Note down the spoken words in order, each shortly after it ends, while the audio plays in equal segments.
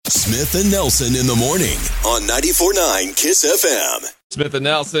Smith and Nelson in the morning on 94.9 KISS FM. Smith and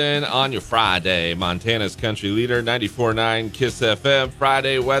Nelson on your Friday. Montana's country leader, 94.9 KISS FM.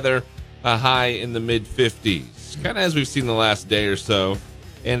 Friday weather, a high in the mid-50s. Kind of as we've seen the last day or so.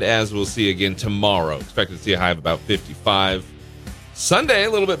 And as we'll see again tomorrow. Expected to see a high of about 55. Sunday,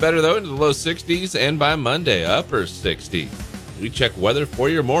 a little bit better, though, into the low 60s. And by Monday, upper 60s. We check weather for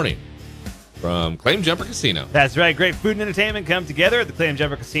your morning from Claim Jumper Casino. That's right. Great food and entertainment come together at the Claim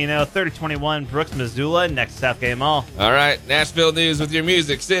Jumper Casino, 3021 Brooks, Missoula, next to Southgate Mall. All right. Nashville news with your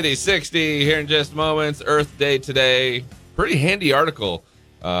Music City 60 here in just moments. Earth Day today. Pretty handy article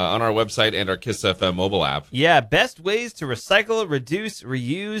on our website and our KISS FM mobile app. Yeah, best ways to recycle, reduce,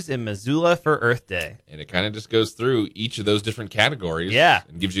 reuse in Missoula for Earth Day. And it kind of just goes through each of those different categories. Yeah.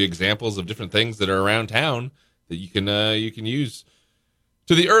 And gives you examples of different things that are around town that you can use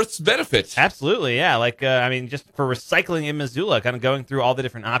to the Earth's benefit. Absolutely, yeah. Just for recycling in Missoula, kind of going through all the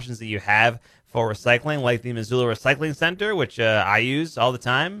different options that you have for recycling, like the Missoula Recycling Center, which I use all the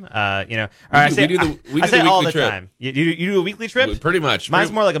time. I say all the time. You do a weekly trip? Pretty much.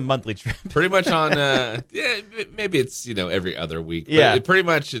 Mine's more like a monthly trip. Pretty much on, maybe it's every other week. But yeah. Pretty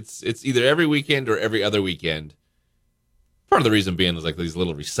much it's either every weekend or every other weekend. Part of the reason being is like these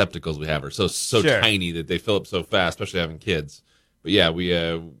little receptacles we have are so Sure. tiny that they fill up so fast, especially having kids. But yeah, we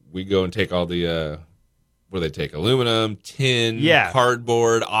go and take all the what do they take? Aluminum, tin,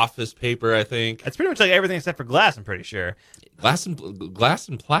 cardboard, office paper. I think it's pretty much like everything except for glass. I'm pretty sure glass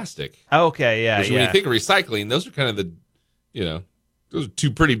and plastic. Oh, okay, yeah. When you think of recycling, those are kind of those are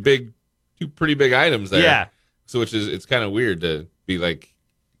two pretty big items there. Yeah. So it's kind of weird to be like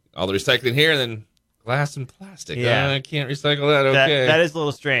all the recycling here and then glass and plastic. Yeah. I can't recycle that. Okay. That is a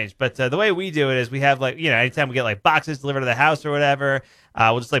little strange. But the way we do it is we have anytime we get boxes delivered to the house or whatever,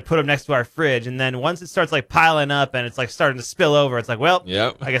 we'll just put them next to our fridge. And then once it starts piling up and it's starting to spill over, it's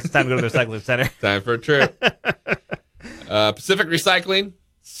yep. I guess it's time to go to the recycling center. Time for a trip. Pacific Recycling,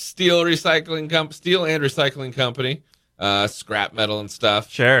 steel and recycling company, scrap metal and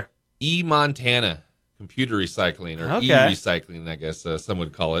stuff. Sure. Montana. Computer recycling or e-recycling, I guess some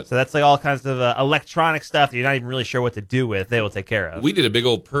would call it. So that's all kinds of electronic stuff that you're not even really sure what to do with. They will take care of. We did a big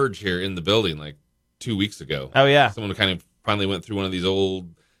old purge here in the building 2 weeks ago. Oh, yeah. Someone kind of finally went through one of these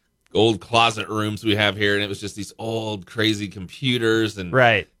old closet rooms we have here, and it was just these old crazy computers and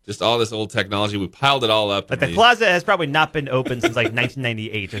just all this old technology. We piled it all up. But the closet has probably not been open since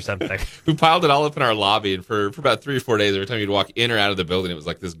 1998 or something. We piled it all up in our lobby, and for about 3 or 4 days, every time you'd walk in or out of the building, it was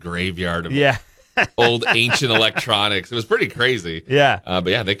like this graveyard of old ancient electronics. It was pretty crazy. Yeah. But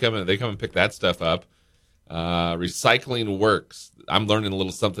yeah, they come and pick that stuff up. Recycling works. I'm learning a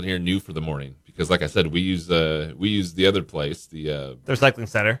little something here new for the morning because, like I said, we use the other place, the recycling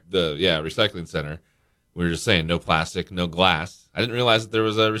center. Recycling center. We were just saying no plastic, no glass. I didn't realize that there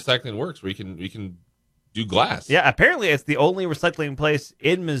was a recycling works where you can do glass. Yeah, apparently it's the only recycling place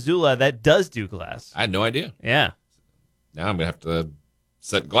in Missoula that does do glass. I had no idea. Yeah. Now I'm gonna have to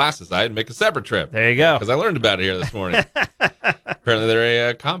set glass aside and make a separate trip. There you go. Because I learned about it here this morning. Apparently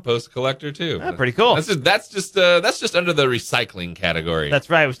they're a compost collector too. Oh, pretty cool. That's just under the recycling category. That's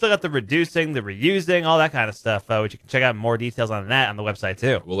right. We still got the reducing, the reusing, all that kind of stuff, which you can check out more details on that on the website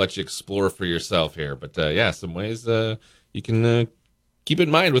too. We'll let you explore for yourself here. But some ways you can keep in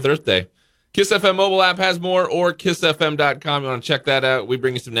mind with Earth Day. KISS FM mobile app has more, or KISSFM.com. You want to check that out? We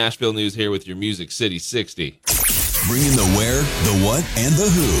bring you some Nashville news here with your Music City 60. Bringing the where, the what, and the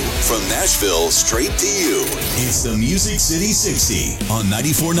who. From Nashville straight to you. It's the Music City 60 on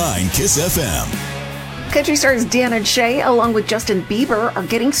 94.9 KISS FM. Country stars Dan and Shay, along with Justin Bieber, are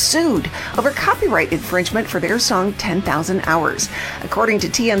getting sued over copyright infringement for their song 10,000 Hours. According to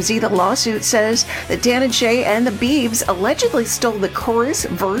TMZ, the lawsuit says that Dan and Shay and the Biebs allegedly stole the chorus,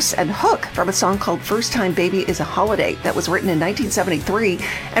 verse, and hook from a song called First Time Baby is a Holiday that was written in 1973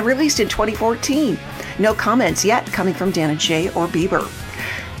 and released in 2014. No comments yet coming from Dan and Shay or Bieber.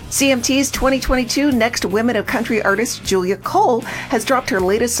 CMT's 2022 Next Women of Country artist Julia Cole has dropped her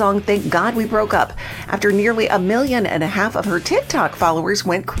latest song, Thank God We Broke Up, after nearly 1.5 million of her TikTok followers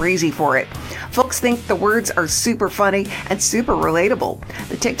went crazy for it. Folks think the words are super funny and super relatable.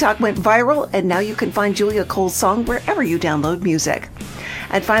 The TikTok went viral, and now you can find Julia Cole's song wherever you download music.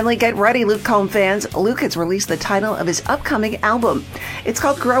 And finally, get ready, Luke Combs fans. Luke has released the title of his upcoming album. It's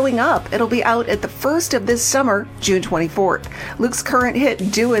called Growing Up. It'll be out at the first of this summer, June 24th. Luke's current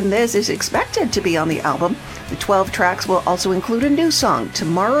hit, Doin' This, is expected to be on the album. The 12 tracks will also include a new song,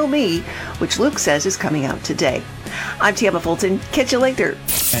 Tomorrow Me, which Luke says is coming out today. I'm Tiama Fulton. Catch you later.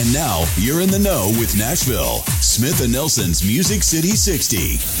 And now, you're in the know with Nashville. Smith & Nelson's Music City 60,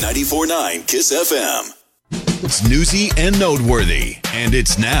 94.9 KISS FM. what's newsy and noteworthy. And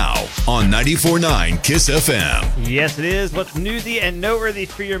it's now on 94.9 KISS FM. Yes, it is. What's newsy and noteworthy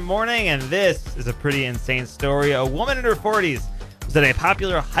for your morning? And this is a pretty insane story. A woman in her 40s was at a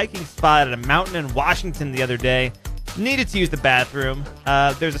popular hiking spot at a mountain in Washington the other day. Needed to use the bathroom.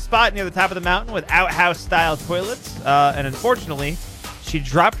 There's a spot near the top of the mountain with outhouse-style toilets. And unfortunately, she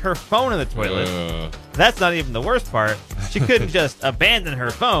dropped her phone in the toilet. That's not even the worst part. She couldn't just abandon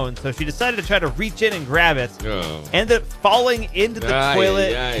her phone, so she decided to try to reach in and grab it. Ended up falling into the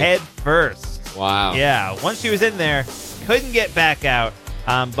toilet head first. Wow. Yeah, once she was in there, couldn't get back out,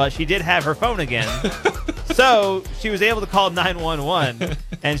 but she did have her phone again. So she was able to call 911,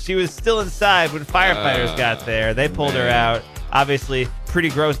 and she was still inside when firefighters got there. They pulled her out. Obviously, pretty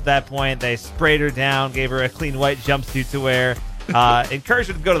gross at that point. They sprayed her down, gave her a clean white jumpsuit to wear. Encouraged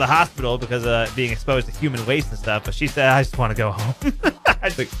her to go to the hospital because being exposed to human waste and stuff, but she said, I just want to go home.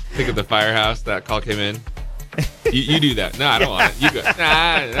 Think of the firehouse. That call came in. You do that. No, I don't want it. You go.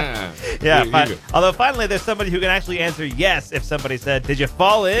 Nah. Yeah, although finally there's somebody who can actually answer yes if somebody said, did you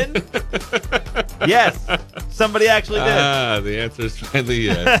fall in? Yes, somebody actually did. The answer is finally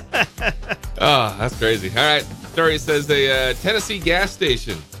yes. Oh, that's crazy. All right, story says a Tennessee gas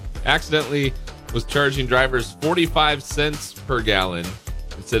station accidentally was charging drivers 45 cents per gallon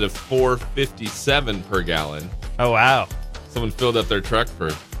instead of $4.57 per gallon. Oh, wow. Someone filled up their truck for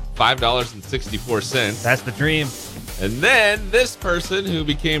 $5.64. That's the dream. And then this person, who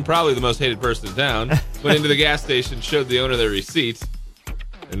became probably the most hated person in town, went into the gas station, showed the owner their receipt,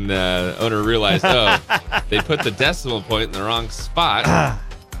 and the owner realized, they put the decimal point in the wrong spot,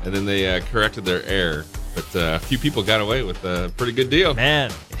 and then they corrected their error. But a few people got away with a pretty good deal.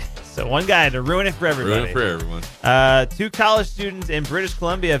 Man. So one guy had to ruin it for everybody. Ruin it for everyone. 2 college students in British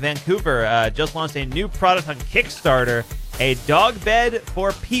Columbia, Vancouver, just launched a new product on Kickstarter, a dog bed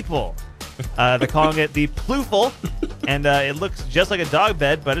for people. They're calling it the Ploofle, and it looks just like a dog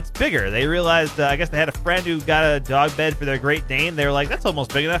bed, but it's bigger. They realized, I guess they had a friend who got a dog bed for their Great Dane. They were like, that's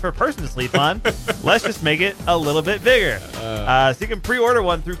almost big enough for a person to sleep on. Let's just make it a little bit bigger. So you can pre-order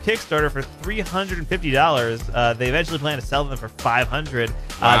one through Kickstarter for $350. They eventually plan to sell them for $500.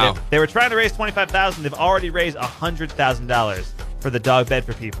 Wow. They were trying to raise $25,000. They've already raised $100,000 for the dog bed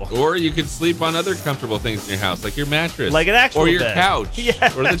for people. Or you could sleep on other comfortable things in your house, like your mattress. Like an actual Or your bed. couch.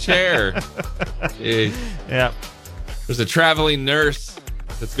 Yeah. Or the chair. Yeah. There's a traveling nurse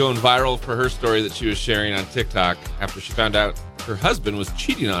that's going viral for her story that she was sharing on TikTok after she found out her husband was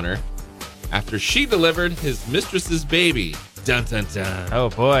cheating on her after she delivered his mistress's baby. Dun, dun, dun. Oh,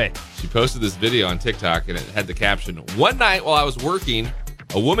 boy. She posted this video on TikTok, and it had the caption, "One night while I was working,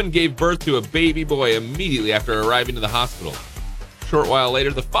 a woman gave birth to a baby boy immediately after arriving to the hospital. Short while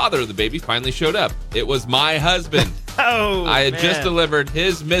later, the father of the baby finally showed up. It was my husband. Oh, I had just delivered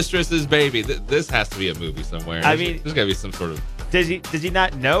his mistress's baby." This has to be a movie somewhere. I mean, there's got to be some sort of... Does he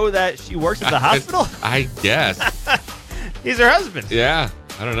not know that she works at the hospital? I guess. He's her husband. Yeah,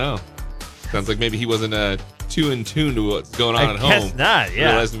 I don't know. Sounds like maybe he wasn't too in tune to what's going on at home. I guess not,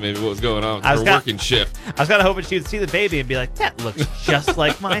 yeah. Realizing maybe what was going on with her working shift. I was kind of hoping she would see the baby and be like, that looks just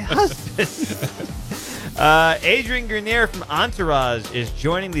like my husband. Adrian Grenier from Entourage is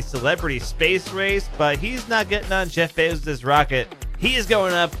joining the celebrity space race, but he's not getting on Jeff Bezos' rocket. He is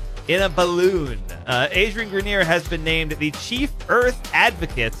going up in a balloon. Adrian Grenier has been named the chief Earth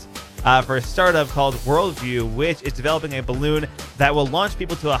advocate for a startup called Worldview, which is developing a balloon that will launch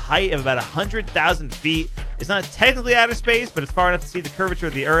people to a height of about 100,000 feet. It's not technically outer space, but it's far enough to see the curvature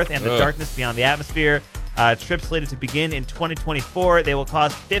of the Earth and the darkness beyond the atmosphere. Trip slated to begin in 2024. They will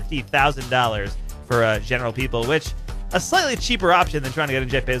cost $50,000 for general people, which a slightly cheaper option than trying to get in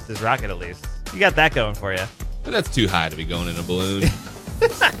Jeff Bezos' rocket, at least. You got that going for you. But that's too high to be going in a balloon.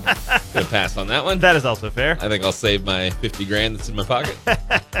 Gonna pass on that one. That is also fair. I think I'll save my $50,000 that's in my pocket.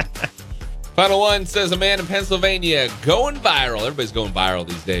 Final one says a man in Pennsylvania going viral. Everybody's going viral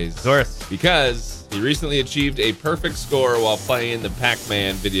these days. Of course. Because he recently achieved a perfect score while playing the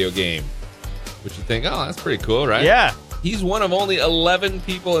Pac-Man video game. Which you think, oh, that's pretty cool, right? Yeah. He's one of only 11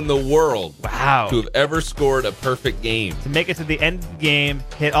 people in the world to have ever scored a perfect game. To make it to the end of the game,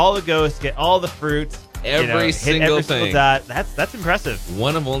 hit all the ghosts, get all the fruits. Every single thing. Dot. That's impressive.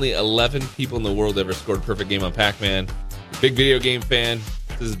 One of only 11 people in the world ever scored a perfect game on Pac-Man. Big video game fan.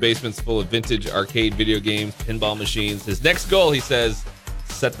 His basement's full of vintage arcade video games, pinball machines. His next goal, he says,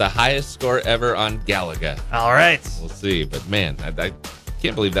 set the highest score ever on Galaga. All right. We'll see. But man, I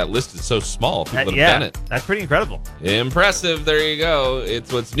can't believe that list is so small. People have done it. That's pretty incredible. Impressive. There you go.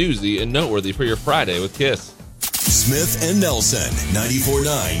 It's what's newsy and noteworthy for your Friday with KISS. Smith and Nelson,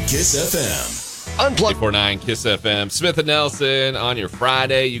 94.9 KISS FM. Unplugged. 849 KISS FM. Smith and Nelson on your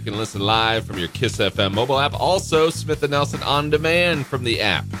Friday. You can listen live from your KISS FM mobile app. Also, Smith and Nelson on demand from the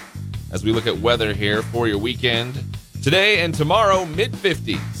app. As we look at weather here for your weekend. Today and tomorrow,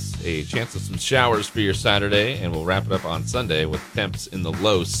 mid-50s. A chance of some showers for your Saturday, and we'll wrap it up on Sunday with temps in the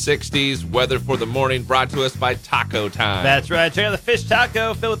low 60s. Weather for the morning brought to us by Taco Time. That's right. Check out the fish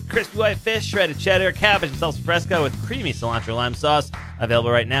taco filled with crispy white fish, shredded cheddar, cabbage, and salsa fresca with creamy cilantro lime sauce. Available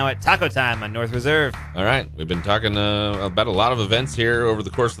right now at Taco Time on North Reserve. All right. We've been talking about a lot of events here over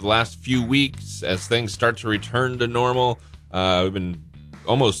the course of the last few weeks as things start to return to normal. We've been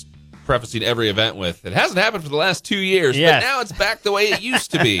almost prefacing every event with, it hasn't happened for the last 2 years, yes, but now it's back the way it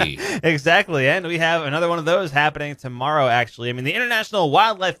used to be. Exactly, and we have another one of those happening tomorrow, actually. I mean, the International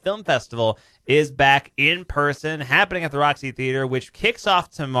Wildlife Film Festival is back in person, happening at the Roxy Theater, which kicks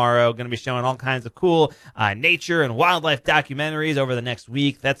off tomorrow. Going to be showing all kinds of cool nature and wildlife documentaries over the next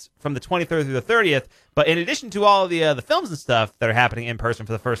week. That's from the 23rd through the 30th. But in addition to all the films and stuff that are happening in person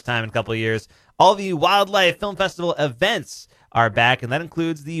for the first time in a couple of years, all the Wildlife Film Festival events are back, and that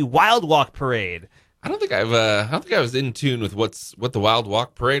includes the WildWalk Parade. I don't think I was in tune with what the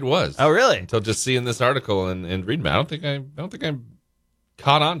WildWalk Parade was. Oh, really? Until just seeing this article and reading about it. I don't think I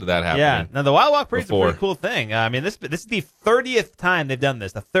caught on to that happening. Yeah. Now the WildWalk Parade is a pretty cool thing. I mean, this is the 30th time they've done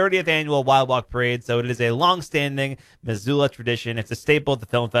this, the 30th annual WildWalk Parade. So it is a long-standing Missoula tradition. It's a staple at the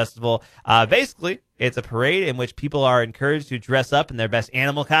film festival. Basically, it's a parade in which people are encouraged to dress up in their best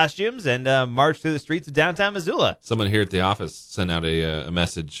animal costumes and march through the streets of downtown Missoula. Someone here at the office sent out a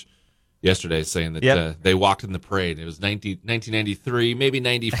message yesterday saying that they walked in the parade. It was 1993, maybe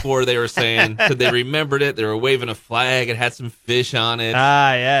 94, they were saying. Said they remembered it. They were waving a flag. It had some fish on it.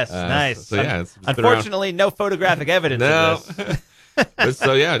 Ah, yes. Nice. So yeah, it's unfortunately, no photographic evidence of this.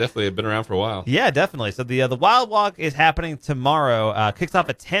 So yeah, definitely been around for a while. Yeah, definitely. So the Wild Walk is happening tomorrow. Kicks off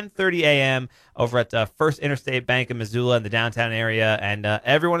at 10:30 a.m. over at First Interstate Bank in Missoula in the downtown area, and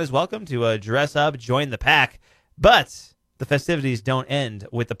everyone is welcome to dress up, join the pack. But the festivities don't end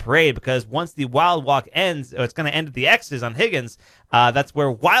with the parade, because once the Wild Walk ends, it's going to end at the X's on Higgins. That's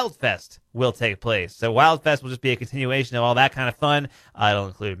where WildFest will take place. So WildFest will just be a continuation of all that kind of fun. It'll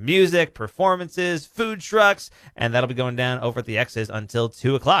include music, performances, food trucks, and that'll be going down over at the X's until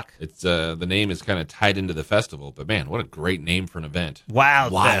 2 o'clock. It's the name is kind of tied into the festival, but man, what a great name for an event.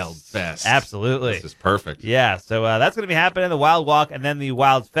 WildFest. Absolutely. This is perfect. Yeah, so that's going to be happening, the Wild Walk, and then the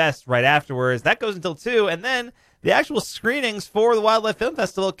WildFest right afterwards. That goes until 2, and then the actual screenings for the Wildlife Film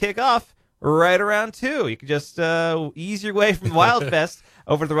Festival kick off right around 2. You can just ease your way from WildFest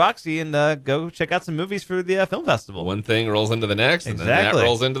over to the Roxy and go check out some movies for the film festival. One thing rolls into the next, and then that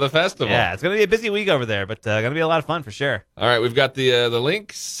rolls into the festival. Yeah, it's going to be a busy week over there, but going to be a lot of fun for sure. All right, we've got the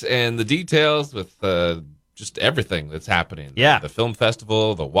links and the details with just everything that's happening. Yeah. The film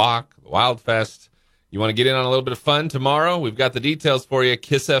festival, the walk, the WildFest. You want to get in on a little bit of fun tomorrow? We've got the details for you.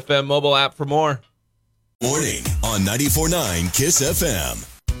 KISS FM mobile app for more. Morning on 94.9 KISS FM.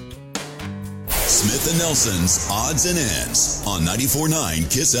 Smith and Nelson's Odds and Ends on 94.9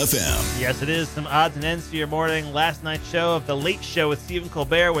 KISS FM. Yes, it is some odds and ends for your morning. Last night's show of The Late Show with Stephen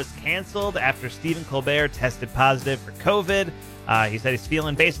Colbert was canceled after Stephen Colbert tested positive for COVID. He said he's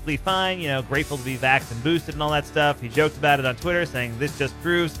feeling basically fine, grateful to be vaxxed and boosted and all that stuff. He joked about it on Twitter, saying, "This just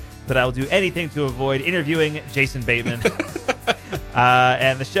proves that I will do anything to avoid interviewing Jason Bateman."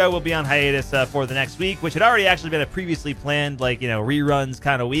 And the show will be on hiatus for the next week, which had already actually been a previously planned, reruns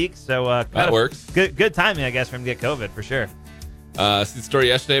kind of week. So that works. Good timing, I guess, for him to get COVID for sure. See the story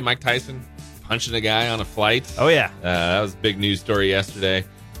yesterday, Mike Tyson punching a guy on a flight. Oh, yeah. That was a big news story yesterday.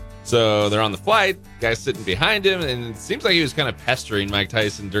 So they're on the flight, guy's sitting behind him, and it seems like he was kind of pestering Mike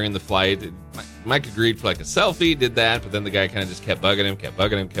Tyson during the flight. Mike agreed for a selfie, did that, but then the guy kind of just kept bugging him.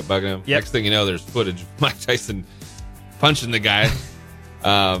 Yep. Next thing you know, there's footage of Mike Tyson punching the guy,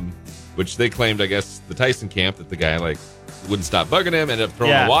 which they claimed, I guess, the Tyson camp, that the guy wouldn't stop bugging him, ended up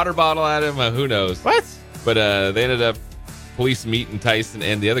throwing a water bottle at him. Who knows? What? But they ended up police meeting Tyson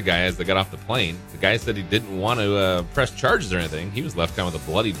and the other guy as they got off the plane. The guy said he didn't want to press charges or anything. He was left kind of with a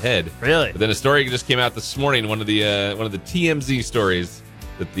bloodied head. Really? But then a story just came out this morning, one of the TMZ stories,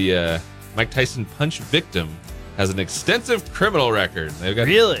 that the Mike Tyson punch victim has an extensive criminal record. They've got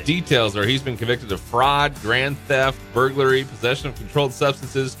details where he's been convicted of fraud, grand theft, burglary, possession of controlled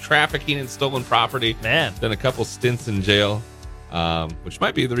substances, trafficking and stolen property. Man. Done a couple stints in jail. Which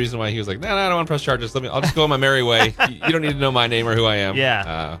might be the reason why he was like, no, I don't want to press charges. I'll just go on my merry way. You don't need to know my name or who I am.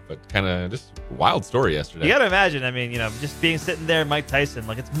 Yeah. But kind of just a wild story yesterday. You got to imagine, just sitting there, Mike Tyson.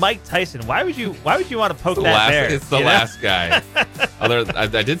 It's Mike Tyson. Why would you want to poke that bear? It's the last guy. Although I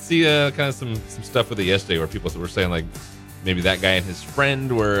did see kind of some stuff with it yesterday where people were saying maybe that guy and his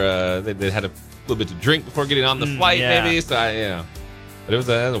friend were they had a little bit to drink before getting on the flight, maybe. So, but it was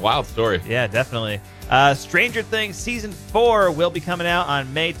a wild story. Yeah, definitely. Stranger Things Season 4 will be coming out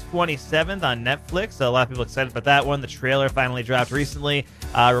on May 27th on Netflix. So a lot of people excited about that one. The trailer finally dropped recently.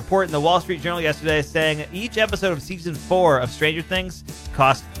 Report in the Wall Street Journal yesterday saying each episode of Season 4 of Stranger Things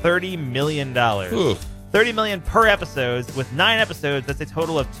cost $30 million. Oof. $30 million per episode. With 9 episodes, that's a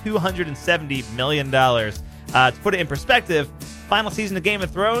total of $270 million. To put it in perspective, final season of Game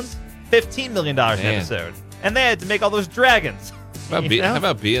of Thrones, $15 million an episode. And they had to make all those dragons. How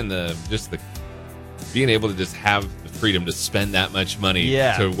about being being able to just have the freedom to spend that much money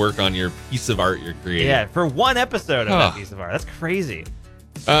to work on your piece of art you're creating? Yeah, for one episode of that piece of art. That's crazy.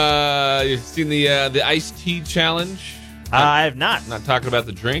 You've seen the iced tea challenge? I have not. I'm not talking about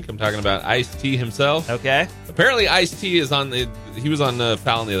the drink. I'm talking about iced tea himself. Okay. Apparently, iced tea is on he was on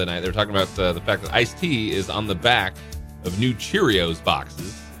Fallon the other night. They were talking about the fact that iced tea is on the back of new Cheerios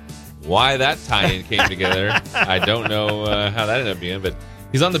boxes. Why that tie-in came together, I don't know how that ended up being, but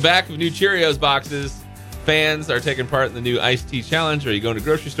he's on the back of new Cheerios boxes. Fans are taking part in the new iced tea challenge, where you go into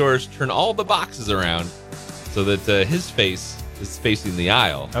grocery stores, turn all the boxes around so that his face is facing the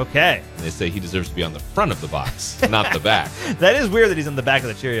aisle. Okay. And they say he deserves to be on the front of the box, not the back. That is weird that he's on the back of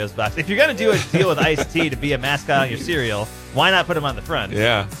the Cheerios box. If you're going to do a deal with iced tea to be a mascot on your cereal, why not put him on the front?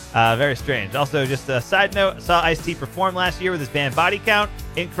 Yeah. Very strange. Also, just a side note, saw Ice-T perform last year with his band Body Count.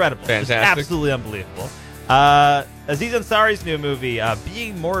 Incredible. Fantastic. Just absolutely unbelievable. Aziz Ansari's new movie,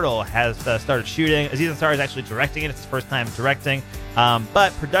 Being Mortal, has started shooting. Aziz Ansari is actually directing it. It's his first time directing.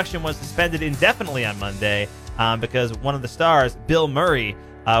 But production was suspended indefinitely on Monday because one of the stars, Bill Murray,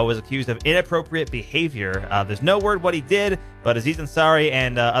 was accused of inappropriate behavior. There's no word what he did, but Aziz Ansari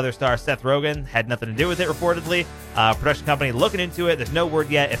and other star Seth Rogen had nothing to do with it, reportedly. Production company looking into it. There's no word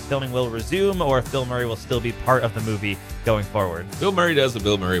yet if filming will resume or if Bill Murray will still be part of the movie going forward. Bill Murray does what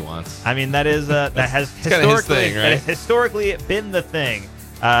Bill Murray wants. I mean, that has historically, thing, right? That has historically been the thing.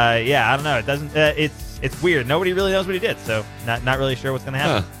 I don't know. It doesn't. It's weird. Nobody really knows what he did, so not really sure what's going to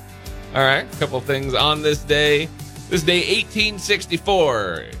happen. All right, a couple of things on this day. This day,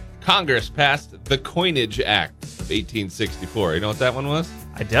 1864, Congress passed the Coinage Act of 1864. You know what that one was?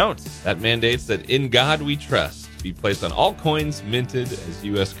 I don't. That mandates that "In God We Trust" be placed on all coins minted as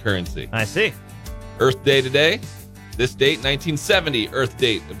U.S. currency. I see. Earth Day today. This date, 1970, Earth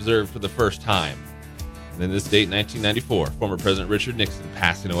Date observed for the first time. And then this date, 1994, former President Richard Nixon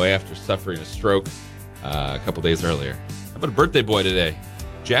passing away after suffering a stroke a couple days earlier. How about a birthday boy today?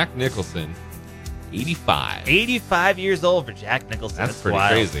 Jack Nicholson. 85. 85 years old for Jack Nicholson. That's pretty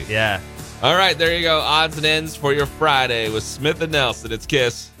wild. crazy. Yeah. All right, there you go. Odds and ends for your Friday with Smith and Nelson. It's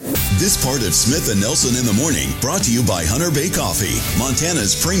Kiss. This part of Smith and Nelson in the Morning brought to you by Hunter Bay Coffee,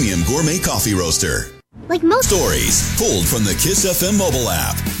 Montana's premium gourmet coffee roaster. Like most stories pulled from the Kiss FM mobile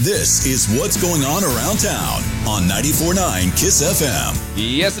app. This is what's going on around town on 94.9 Kiss FM.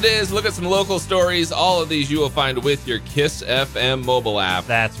 Yes, it is. Look at some local stories. All of these you will find with your Kiss FM mobile app.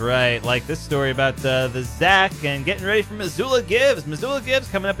 That's right. Like this story about the Zach and getting ready for Missoula Gives. Missoula Gives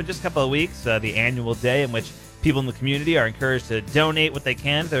coming up in just a couple of weeks, the annual day in which people in the community are encouraged to donate what they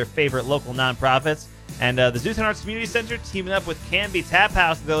can to their favorite local nonprofits. And the Zootown Arts Community Center teaming up with Canby Tap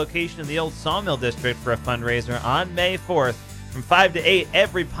House at their location in the old Sawmill District for a fundraiser on May 4th. From 5 to 8,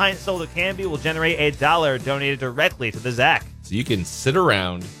 every pint sold at Canby will generate $1 donated directly to the Zach. So you can sit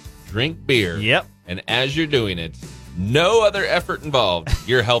around, drink beer, yep, and as you're doing it, no other effort involved,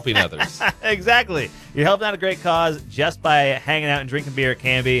 you're helping others. Exactly. You're helping out a great cause just by hanging out and drinking beer at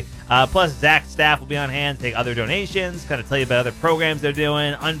Canby. Plus, Zach's staff will be on hand to take other donations, kind of tell you about other programs they're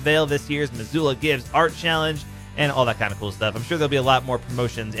doing, unveil this year's Missoula Gives Art Challenge, and all that kind of cool stuff. I'm sure there'll be a lot more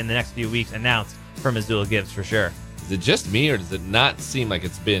promotions in the next few weeks announced for Missoula Gives for sure. Is it just me, or does it not seem like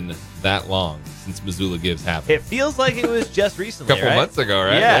it's been that long since Missoula Gives happened? It feels like it was just recently, a couple months ago,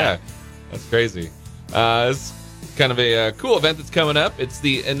 right? Yeah. That's crazy. It's kind of a cool event that's coming up. It's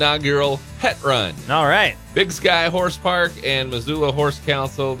the inaugural Pet Run. All right. Big Sky Horse Park and Missoula Horse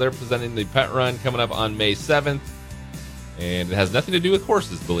Council, they're presenting the Pet Run coming up on May 7th. And it has nothing to do with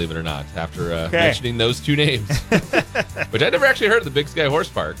horses, believe it or not, after mentioning those two names. Which I never actually heard of the Big Sky Horse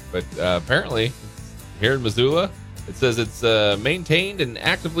Park, but apparently here in Missoula, it says it's maintained and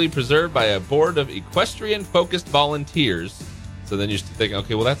actively preserved by a board of equestrian-focused volunteers. So then you just think,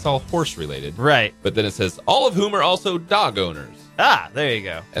 okay, well, that's all horse-related. Right. But then it says, all of whom are also dog owners. Ah, there you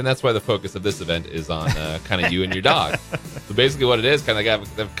go. And that's why the focus of this event is on kind of you and your dog. So basically what it is, kind of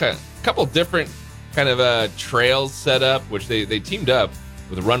have a couple different kind of trails set up, which they teamed up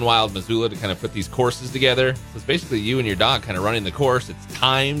with Run Wild Missoula to kind of put these courses together. So it's basically you and your dog kind of running the course. It's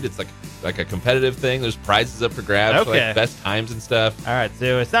timed. It's like a competitive thing. There's prizes up for grabs for like best times and stuff. All right,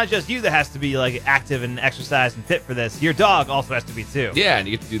 so it's not just you that has to be like active and exercise and fit for this. Your dog also has to be too. Yeah, and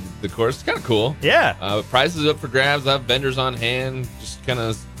you get to do the course. It's kind of cool. Yeah. Prizes up for grabs. I have vendors on hand. Just kind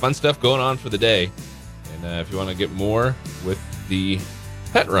of fun stuff going on for the day. And if you want to get more with the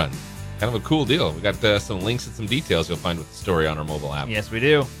pet run, kind of a cool deal. We got some links and some details you'll find with the story on our mobile app. Yes, we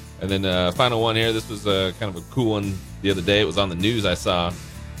do. And then final one here. This was kind of a cool one the other day. It was on the news I saw.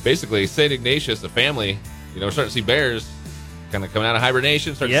 Basically, St. Ignatius, a family, starting to see bears kind of coming out of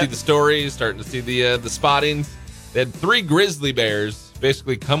hibernation, starting to see the stories, starting to see the spottings. They had 3 grizzly bears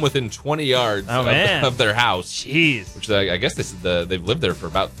basically come within 20 yards of their house. Jeez. Which I guess they said they've lived there for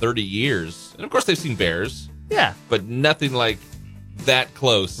about 30 years. And, of course, they've seen bears. Yeah. But nothing like that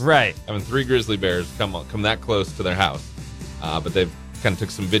close. Right. Having 3 grizzly bears come that close to their house. But they've kind of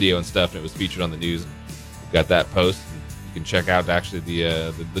took some video and stuff, and it was featured on the news. We've got that post. You can check out actually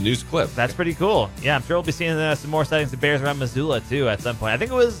the news clip. That's pretty cool. Yeah, I'm sure we'll be seeing some more sightings of bears around Missoula too at some point. I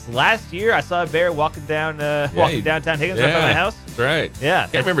think it was last year I saw a bear walking downtown Higgins right by my house. That's right. Yeah.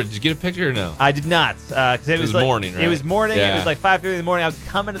 Can't remember. Did you get a picture or no? I did not. Because it was morning, right? It was morning. Yeah. It was like 5:30 in the morning. I was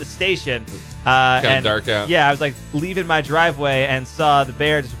coming to the station. Kind of dark out. Yeah, I was like leaving my driveway and saw the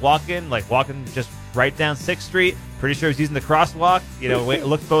bear just walking just right down 6th Street. Pretty sure he was using the crosswalk.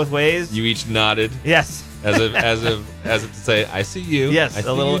 Looked both ways. You each nodded. Yes. As if to say, I see you. Yes, I see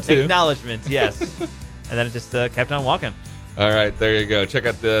a little you too. acknowledgement. Yes. And then it just kept on walking. All right, there you go. Check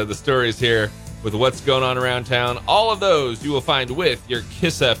out the stories here with what's going on around town. All of those you will find with your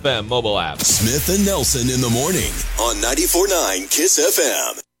Kiss FM mobile app. Smith and Nelson in the morning on 94.9 Kiss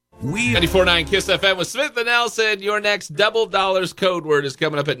FM. 94.9 Kiss FM with Smith and Nelson. Your next double dollars code word is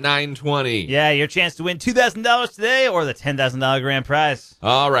coming up at 9:20. Yeah, your chance to win $2,000 today or the $10,000 grand prize.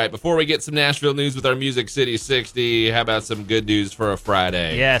 All right, before we get some Nashville news with our Music City 60, how about some good news for a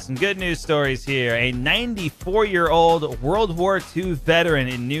Friday? Yeah, some good news stories here. A 94-year-old World War II veteran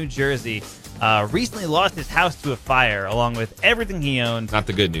in New Jersey recently lost his house to a fire along with everything he owned. Not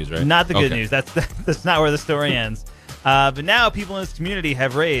the good news, right? Not the good news. That's not where the story ends. But now people in this community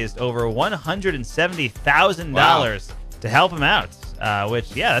have raised over $170,000 to help him out,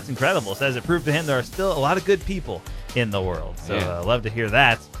 which, that's incredible. Says it proved to him there are still a lot of good people in the world. So love to hear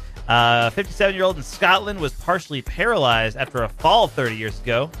that. 57-year-old in Scotland was partially paralyzed after a fall 30 years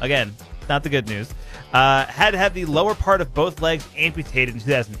ago. Again, not the good news. Had to have the lower part of both legs amputated in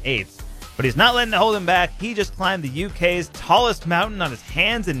 2008. But he's not letting it hold him back. He just climbed the UK's tallest mountain on his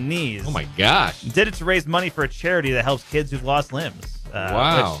hands and knees. Oh, my gosh. Did it to raise money for a charity that helps kids who've lost limbs.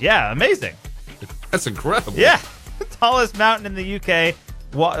 Wow. Which, amazing. That's incredible. Yeah. The tallest mountain in the UK,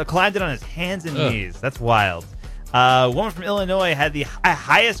 climbed it on his hands and knees. That's wild. A woman from Illinois had the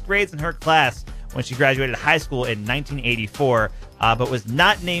highest grades in her class when she graduated high school in 1984, but was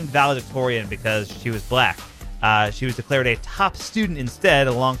not named valedictorian because she was black. She was declared a top student instead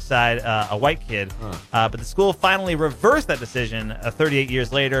alongside a white kid. But the school finally reversed that decision 38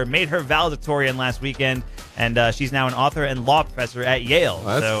 years later, made her valedictorian last weekend, and she's now an author and law professor at Yale.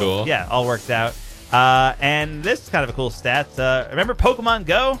 Well, that's cool. Yeah, all worked out. And this is kind of a cool stat. Remember Pokemon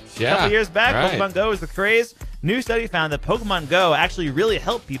Go? A couple years back? Right. Pokemon Go was the craze. New study found that Pokemon Go actually really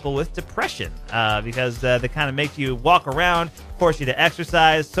helped people with depression because they kind of make you walk around, force you to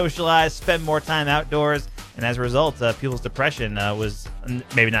exercise, socialize, spend more time outdoors. And as a result, people's depression was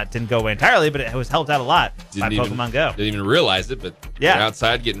didn't go away entirely, but it was helped out a lot by Pokemon Go. Didn't even realize it, but you're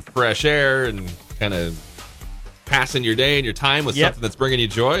outside getting fresh air and kind of passing your day and your time with something that's bringing you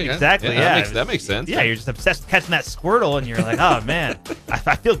joy. Exactly, That makes sense. Yeah, you're just obsessed with catching that Squirtle, and you're like, oh, man,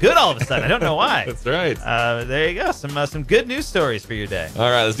 I feel good all of a sudden. I don't know why. That's right. There you go. Some good news stories for your day. All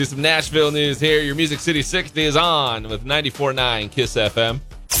right, let's do some Nashville news here. Your Music City 60 is on with 94.9 Kiss FM.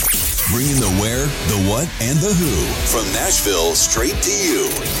 Bringing the where, the what, and the who from Nashville straight to you.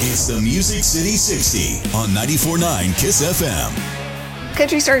 It's the Music City 60 on 94.9 Kiss FM.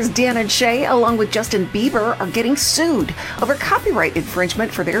 Country stars Dan and Shay, along with Justin Bieber, are getting sued over copyright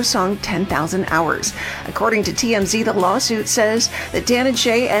infringement for their song 10,000 Hours. According to TMZ, the lawsuit says that Dan and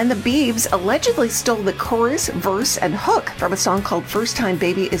Shay and the Biebs allegedly stole the chorus, verse, and hook from a song called First Time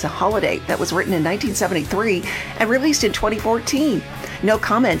Baby is a Holiday that was written in 1973 and released in 2014. No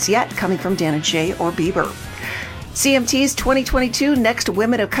comments yet coming from Dan and Shay or Bieber. CMT's 2022 Next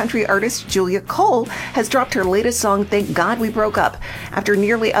Women of Country artist Julia Cole has dropped her latest song, Thank God We Broke Up, after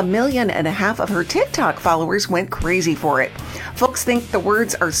nearly 1.5 million of her TikTok followers went crazy for it. Folks think the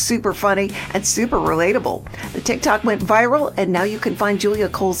words are super funny and super relatable. The TikTok went viral, and now you can find Julia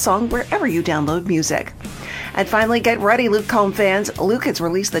Cole's song wherever you download music. And finally, get ready, Luke Combs fans. Luke has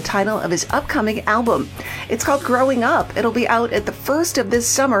released the title of his upcoming album. It's called Growing Up. It'll be out at the first of this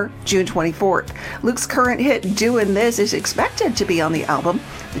summer, June 24th. Luke's current hit, Doin' This, is expected to be on the album.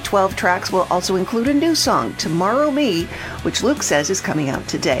 The 12 tracks will also include a new song, Tomorrow Me, which Luke says is coming out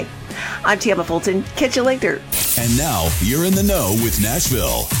today. I'm Tiama Fulton. Catch you later. And now you're in the know with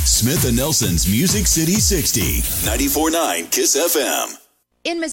Nashville. Smith & Nelson's Music City 60, 94.9 KISS FM. In